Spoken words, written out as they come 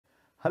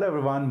Hello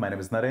everyone, my name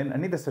is Naren,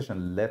 and in this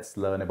session, let's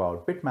learn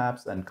about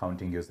bitmaps and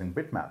counting using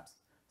bitmaps.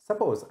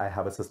 Suppose I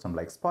have a system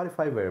like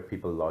Spotify where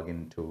people log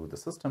into the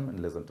system and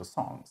listen to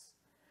songs.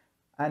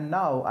 And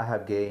now I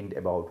have gained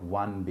about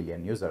 1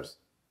 billion users.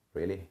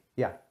 Really?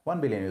 Yeah,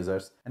 1 billion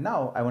users. And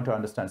now I want to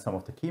understand some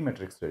of the key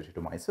metrics related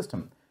to my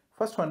system.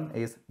 First one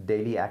is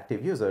daily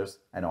active users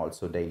and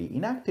also daily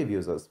inactive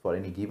users for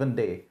any given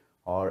day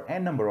or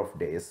n number of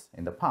days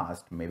in the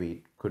past. Maybe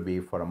it could be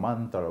for a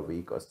month or a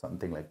week or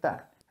something like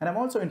that. And I'm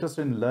also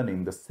interested in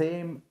learning the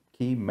same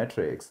key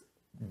metrics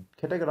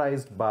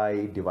categorized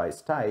by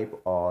device type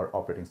or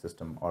operating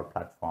system or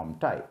platform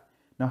type.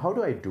 Now, how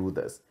do I do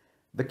this?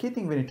 The key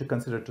thing we need to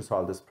consider to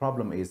solve this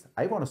problem is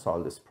I want to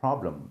solve this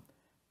problem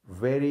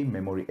very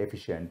memory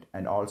efficient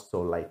and also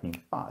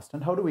lightning fast.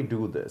 And how do we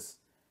do this?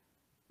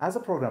 As a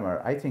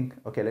programmer, I think,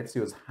 okay, let's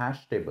use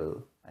hash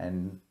table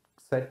and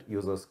set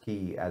user's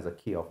key as a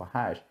key of a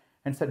hash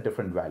and set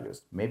different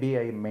values. Maybe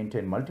I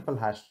maintain multiple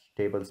hash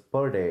tables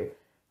per day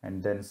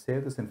and then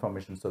save this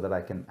information so that I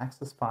can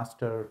access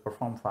faster,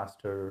 perform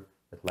faster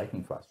with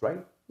lightning fast,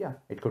 right? Yeah,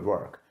 it could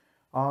work.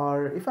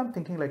 Or if I'm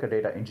thinking like a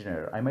data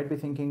engineer, I might be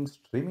thinking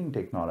streaming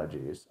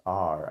technologies,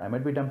 or I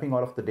might be dumping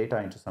all of the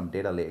data into some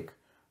data lake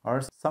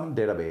or some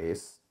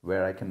database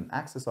where I can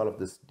access all of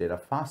this data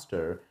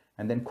faster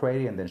and then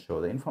query and then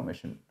show the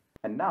information.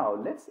 And now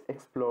let's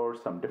explore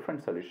some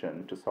different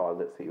solution to solve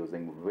this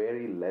using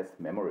very less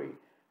memory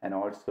and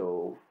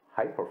also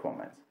high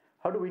performance.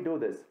 How do we do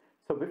this?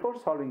 So before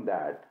solving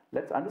that,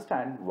 let's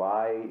understand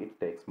why it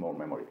takes more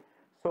memory.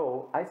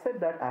 So I said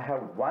that I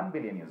have 1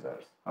 billion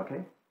users,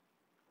 okay?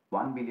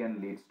 1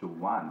 billion leads to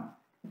 1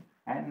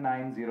 and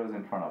 9 zeros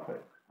in front of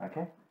it,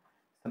 okay?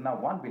 So now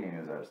 1 billion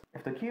users.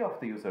 If the key of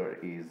the user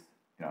is,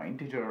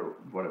 integer,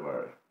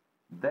 whatever,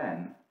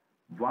 then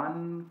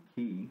one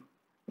key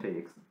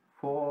takes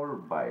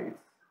 4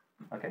 bytes,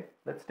 okay?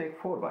 Let's take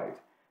 4 bytes.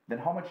 Then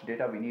how much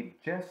data we need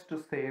just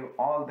to save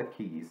all the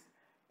keys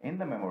in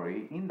the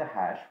memory, in the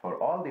hash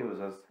for all the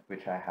users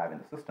which I have in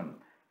the system.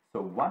 So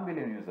 1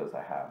 billion users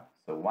I have.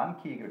 So one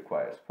key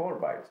requires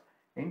 4 bytes.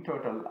 In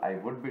total, I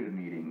would be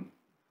needing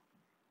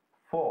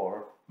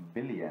 4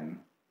 billion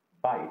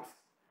bytes.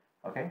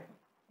 Okay?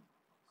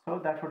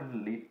 So that would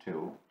lead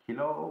to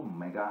kilo,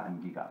 mega,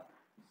 and giga.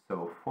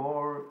 So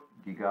 4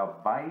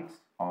 gigabytes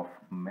of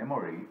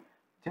memory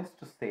just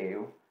to save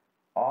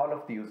all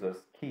of the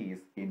users' keys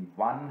in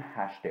one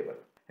hash table.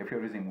 If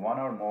you're using one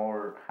or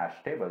more hash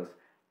tables,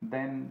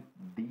 then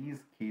these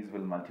keys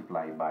will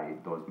multiply by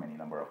those many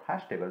number of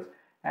hash tables,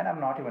 and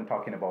I'm not even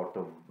talking about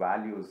the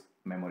values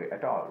memory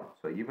at all.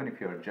 So even if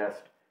you're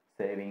just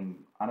saving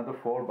another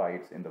 4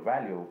 bytes in the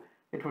value,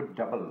 it would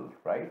double,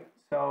 right?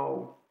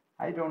 So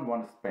I don't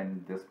want to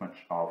spend this much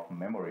of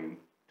memory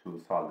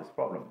to solve this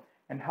problem.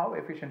 And how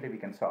efficiently we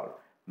can solve?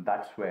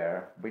 That's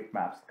where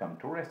bitmaps come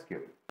to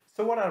rescue.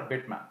 So what are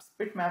bitmaps?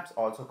 Bitmaps,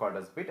 also called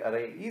as bit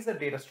array, is a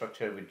data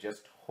structure which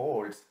just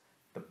holds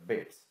the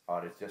bits,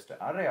 or it's just an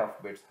array of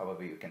bits,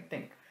 however you can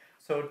think.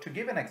 So to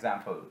give an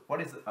example, what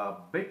is a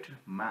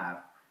bitmap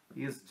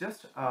is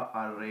just an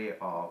array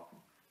of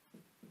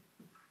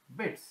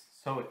bits.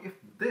 So if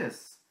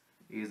this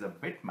is a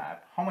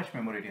bitmap, how much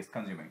memory it is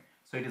consuming?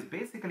 So it is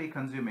basically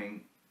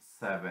consuming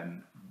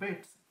 7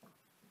 bits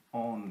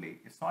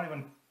only. It's not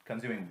even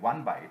consuming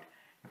 1 byte.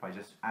 If I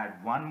just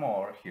add one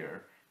more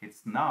here,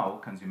 it's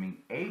now consuming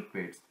 8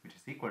 bits, which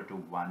is equal to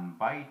 1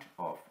 byte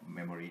of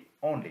memory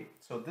only.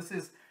 So this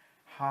is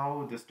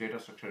how this data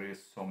structure is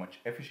so much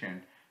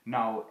efficient.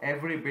 Now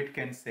every bit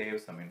can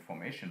save some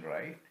information,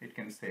 right? It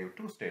can save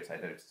 2 states,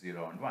 either it's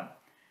 0 and 1.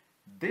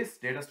 This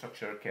data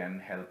structure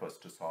can help us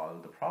to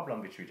solve the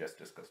problem which we just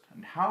discussed.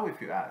 And how, if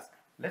you ask?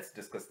 Let's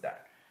discuss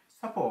that.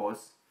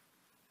 Suppose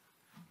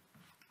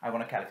I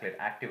want to calculate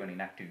active and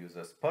inactive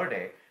users per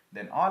day,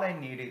 then all I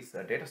need is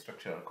a data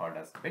structure called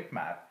as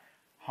bitmap.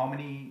 How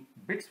many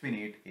bits we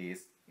need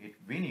is,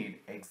 we need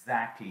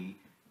exactly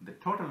the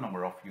total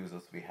number of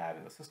users we have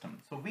in the system.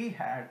 So we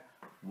had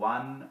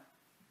 1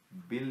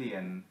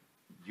 billion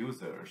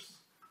users,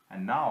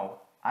 and now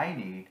I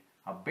need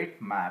a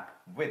bitmap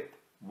with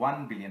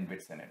 1 billion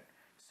bits in it.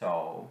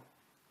 So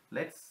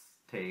let's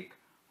take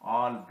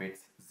all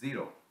bits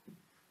 0.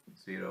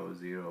 0,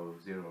 0,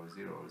 0,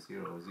 0, 0,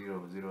 0,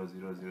 0, 0,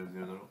 0, 0,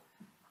 0.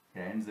 It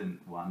ends in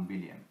 1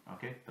 billion.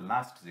 Okay, the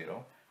last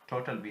 0.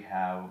 Total we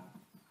have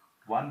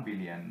 1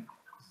 billion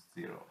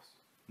zeros.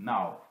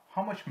 Now,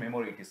 how much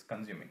memory it is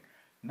consuming?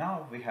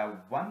 Now we have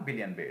 1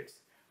 billion bits.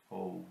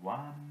 Oh,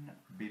 1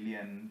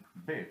 billion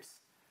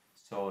bits.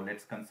 So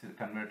let's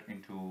convert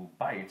into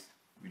bytes.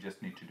 We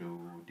just need to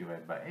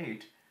divide by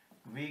 8.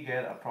 We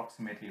get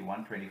approximately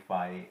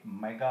 125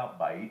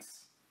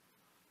 megabytes.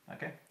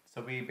 Okay,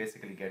 so we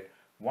basically get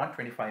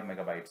 125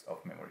 megabytes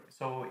of memory.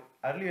 So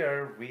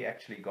earlier we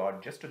actually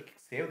got, just to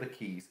save the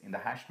keys in the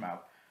hash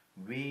map,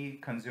 we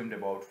consumed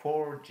about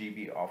 4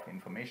 GB of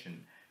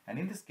information. And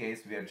in this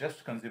case, we are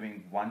just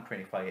consuming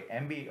 125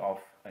 MB of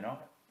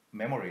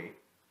memory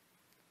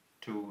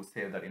to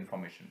save that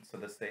information. So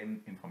the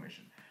same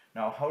information.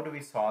 Now, how do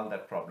we solve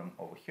that problem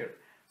over here?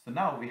 So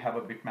now we have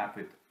a bitmap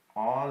with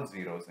all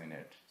zeros in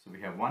it. So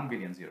we have 1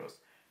 billion zeros.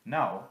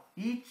 Now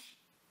each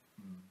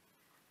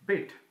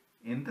bit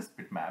in this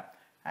bitmap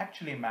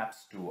actually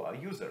maps to a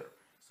user.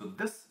 So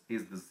this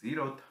is the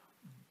 0th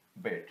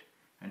bit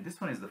and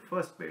this one is the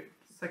first bit,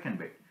 second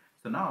bit.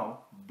 So now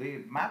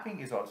the mapping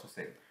is also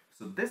same.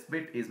 So this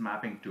bit is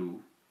mapping to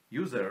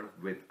user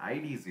with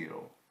ID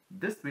 0.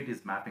 This bit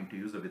is mapping to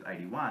user with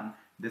ID 1.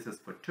 This is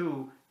for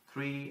 2,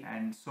 3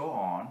 and so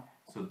on.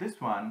 So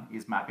this one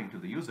is mapping to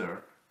the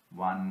user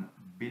 1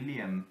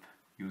 billionth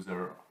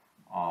user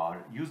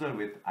or user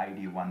with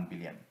ID 1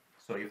 billion.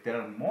 So if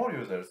there are more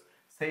users,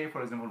 say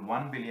for example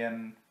 1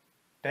 billion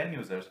 10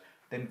 users,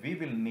 then we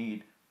will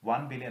need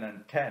 1 billion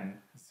and 10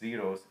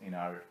 zeros in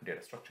our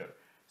data structure.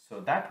 So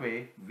that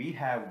way we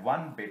have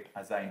one bit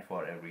assigned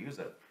for every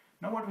user.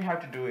 Now what we have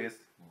to do is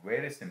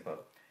very simple.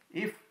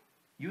 If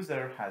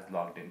user has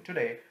logged in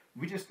today,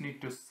 we just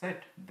need to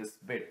set this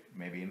bit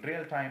maybe in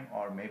real time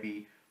or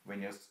maybe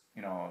when you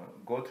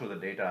go through the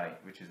data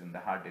which is in the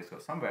hard disk or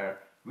somewhere,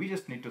 we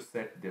just need to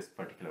set this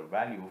particular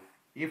value.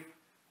 If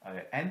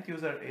nth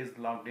user is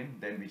logged in,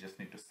 then we just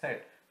need to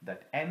set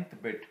that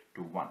nth bit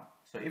to 1.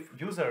 So if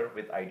user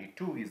with ID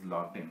 2 is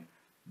logged in,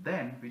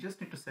 then we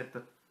just need to set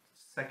the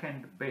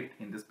second bit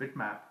in this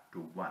bitmap to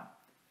 1.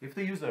 If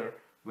the user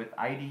with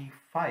ID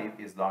 5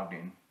 is logged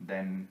in,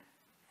 then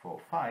for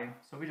 5,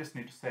 so we just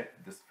need to set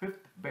this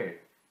fifth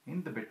bit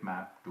in the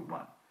bitmap to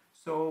 1.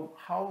 So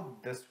how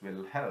this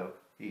will help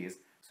is,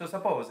 so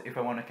suppose if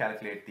I want to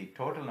calculate the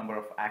total number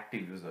of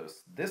active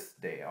users this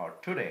day or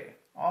today,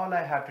 all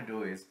I have to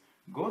do is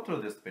go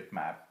through this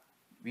bitmap.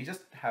 We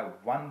just have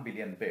 1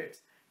 billion bits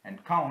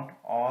and count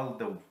all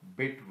the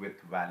bit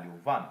with value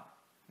 1.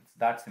 It's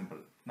that simple.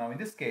 Now in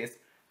this case,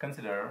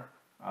 consider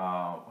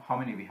how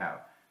many we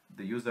have.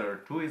 The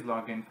user 2 is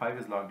logged in, 5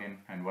 is logged in,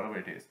 and whatever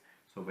it is.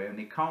 So when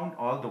we count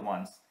all the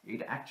ones,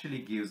 it actually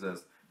gives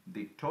us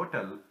the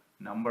total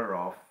number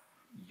of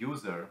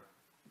user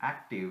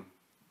active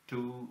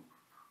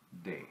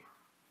today.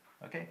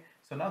 Okay,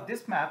 so now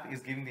this map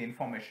is giving the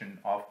information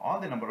of all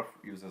the number of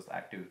users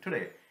active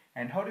today.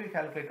 And how do we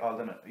calculate all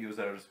the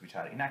users which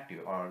are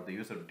inactive or the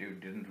user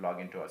didn't log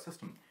into our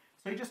system?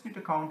 So you just need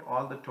to count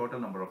all the total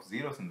number of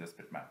zeros in this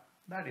bitmap.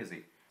 That is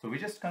it. So we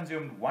just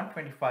consumed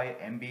 125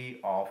 MB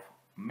of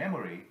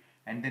memory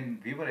and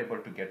then we were able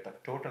to get the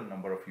total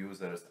number of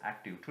users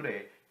active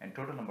today and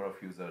total number of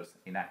users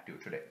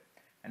inactive today.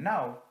 And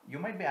now you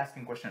might be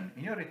asking question,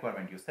 in your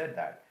requirement you said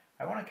that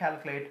I want to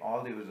calculate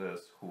all the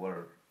users who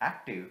were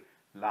active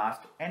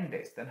last n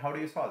days. Then how do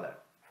you solve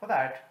that? For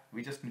that,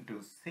 we just need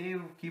to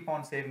keep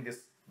on saving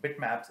these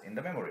bitmaps in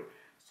the memory.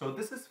 So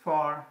this is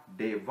for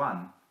day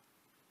 1.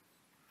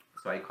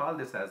 So I call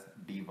this as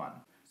D1.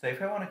 So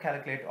if I want to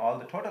calculate all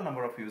the total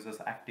number of users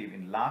active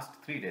in last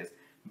 3 days,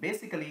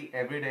 basically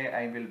every day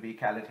I will be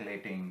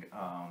calculating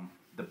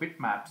the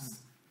bitmaps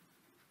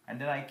and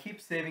then I keep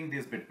saving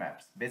these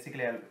bitmaps.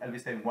 Basically I'll be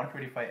saving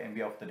 125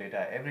 MB of the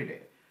data every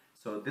day.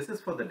 So this is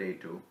for the day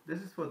 2,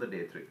 this is for the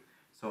day 3.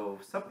 So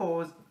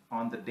suppose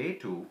on the day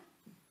 2,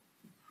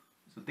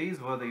 so these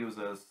were the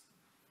users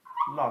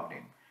logged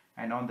in,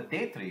 and on the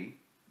day 3,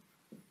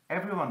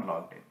 everyone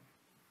logged in,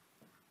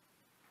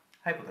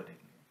 hypothetically.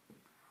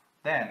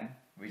 Then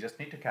we just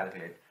need to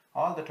calculate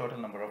all the total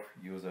number of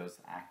users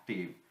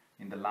active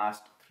in the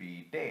last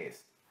 3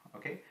 days,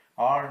 okay?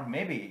 Or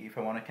maybe if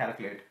I want to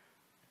calculate,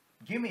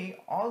 give me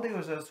all the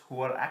users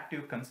who are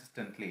active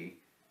consistently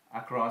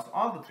across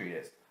all the 3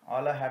 days.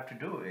 All I have to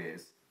do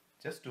is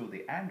just do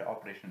the AND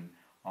operation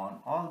on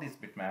all these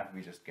bitmaps,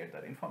 we just get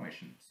that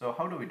information. So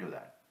how do we do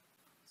that?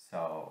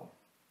 So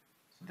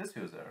this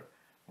user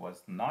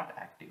was not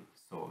active,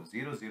 so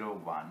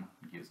 001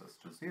 gives us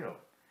to 0.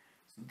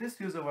 So this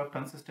user was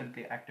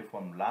consistently active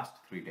from last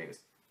 3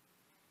 days.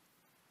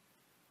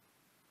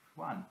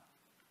 1,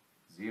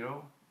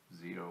 0,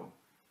 0,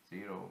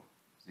 0,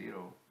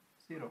 0,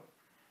 0.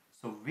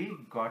 So we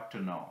got to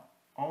know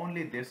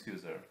only this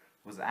user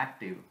was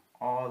active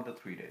all the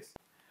 3 days.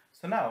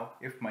 So now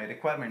if my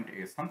requirement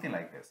is something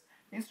like this,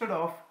 instead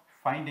of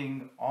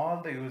finding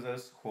all the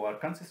users who are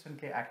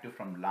consistently active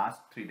from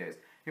last 3 days,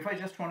 if I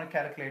just want to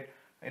calculate,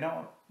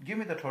 give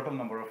me the total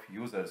number of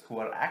users who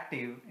are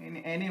active in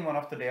any one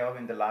of the day of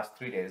in the last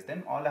 3 days,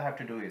 then all I have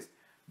to do is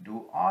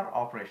do OR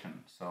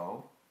operation.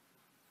 So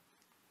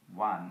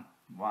 1,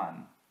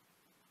 1,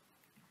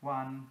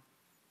 1,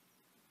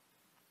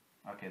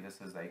 okay,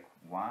 this is like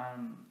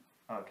 1,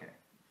 okay,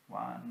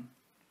 1,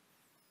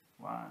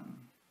 1,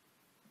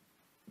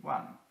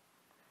 1.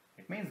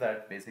 It means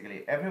that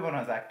basically everyone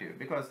was active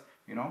because,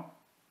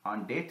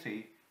 on day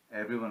 3,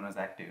 everyone was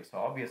active. So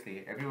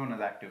obviously everyone was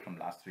active from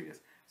last 3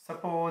 days.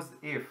 Suppose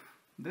if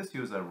this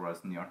user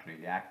was not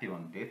really active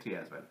on day 3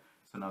 as well.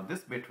 So now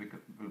this bit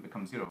will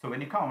become 0. So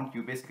when you count,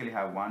 you basically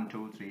have 1,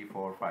 2, 3,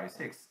 4, 5,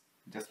 6.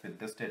 Just with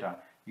this data,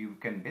 you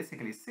can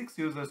basically 6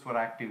 users were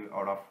active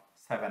out of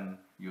 7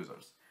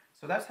 users.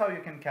 So that's how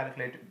you can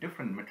calculate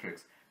different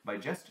metrics by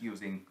just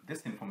using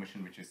this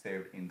information which is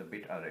saved in the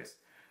bit arrays.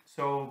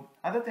 So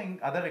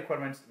other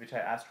requirements which I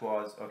asked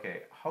was,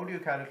 okay, how do you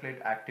calculate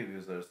active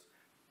users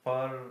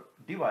per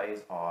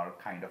device or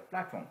kind of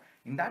platform.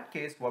 In that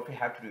case, what we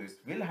have to do is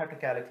we'll have to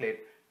calculate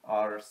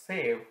or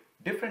save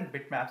different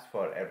bitmaps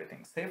for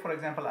everything. Say, for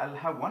example, I'll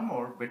have one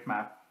more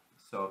bitmap.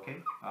 So, okay,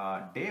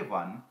 day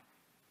one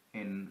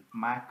in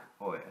Mac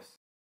OS.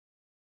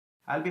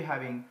 I'll be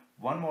having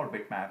one more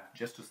bitmap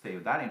just to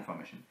save that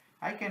information.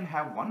 I can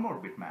have one more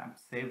bitmap,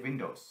 save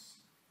Windows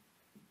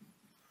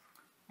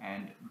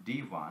and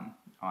D1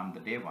 on the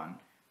day one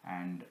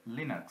and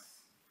Linux.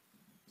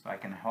 So I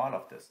can have all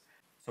of this.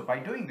 So by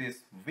doing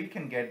this, we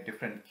can get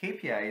different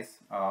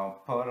KPIs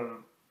per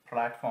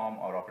platform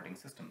or operating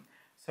system.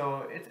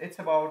 So it's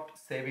about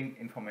saving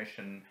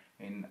information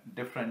in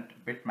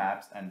different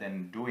bitmaps and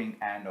then doing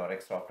and or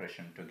extra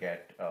operation to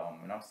get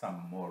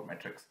some more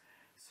metrics.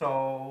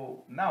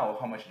 So now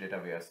how much data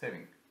we are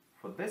saving?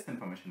 For this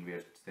information, we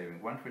are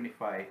saving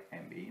 125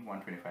 MB,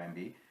 125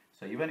 MB.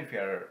 So even if you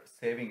are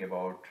saving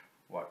about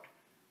what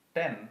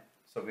 10,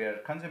 so we are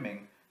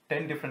consuming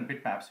 10 different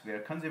bitmaps, we are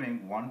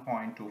consuming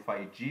 1.25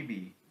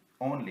 GB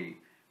only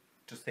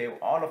to save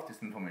all of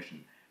this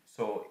information.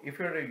 So if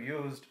you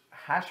used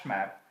hash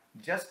map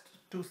just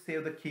to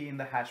save the key in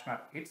the hash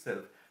map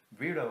itself,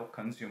 we would have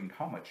consumed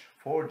how much?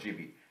 4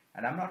 GB.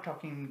 And I'm not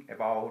talking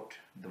about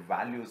the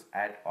values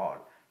at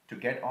all. To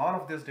get all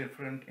of this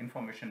different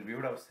information, we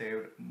would have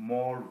saved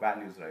more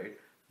values, right?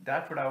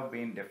 That would have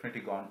been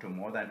definitely gone to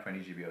more than 20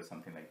 GB or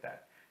something like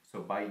that. So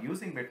by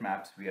using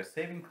bitmaps, we are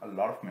saving a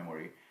lot of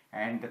memory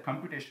and the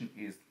computation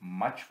is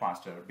much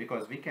faster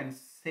because we can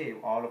save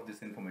all of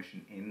this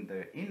information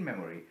in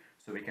memory,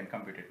 so we can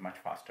compute it much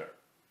faster.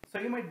 So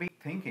you might be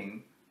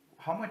thinking,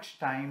 how much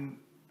time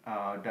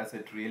does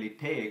it really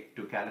take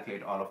to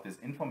calculate all of this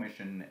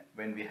information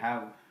when we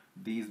have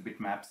these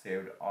bitmaps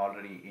saved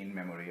already in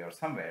memory or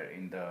somewhere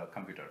in the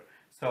computer?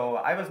 So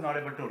I was not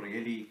able to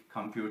really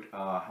compute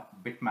a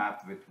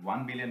bitmap with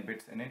 1 billion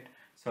bits in it.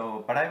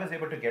 So, but I was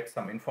able to get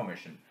some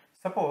information.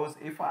 Suppose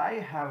if I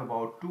have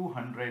about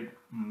 200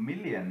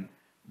 million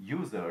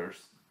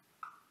users,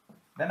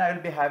 then I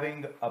will be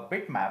having a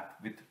bitmap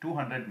with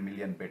 200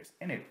 million bits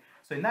in it.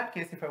 So in that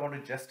case, if I want to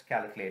just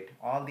calculate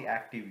all the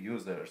active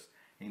users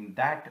in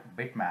that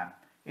bitmap,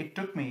 it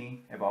took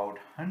me about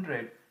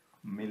 100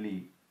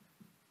 milliseconds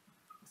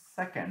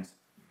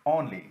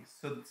only.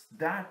 So it's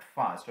that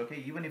fast,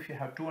 okay? Even if you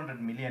have 200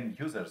 million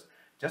users,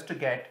 just to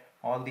get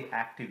all the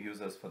active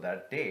users for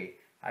that day,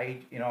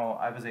 I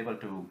was able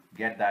to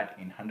get that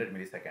in 100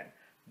 milliseconds.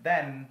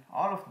 Then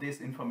all of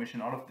this information,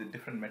 all of the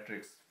different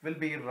metrics will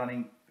be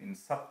running in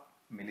sub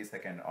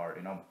millisecond or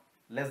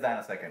less than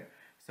a second.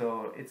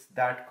 So it's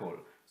that cool.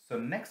 So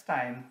next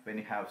time when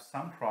you have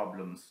some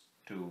problems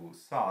to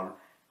solve,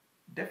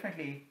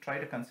 definitely try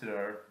to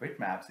consider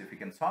bitmaps. If you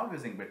can solve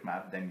using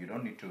bitmap, then you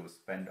don't need to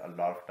spend a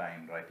lot of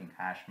time writing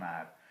hash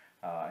map,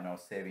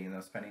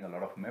 saving, spending a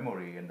lot of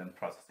memory and then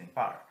processing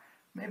power.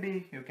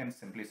 Maybe you can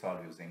simply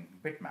solve using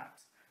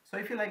bitmaps. So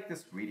if you like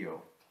this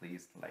video,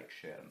 please like,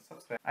 share and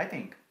subscribe. I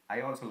think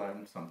I also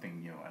learned something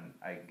new and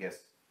I guess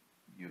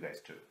you guys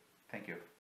too. Thank you.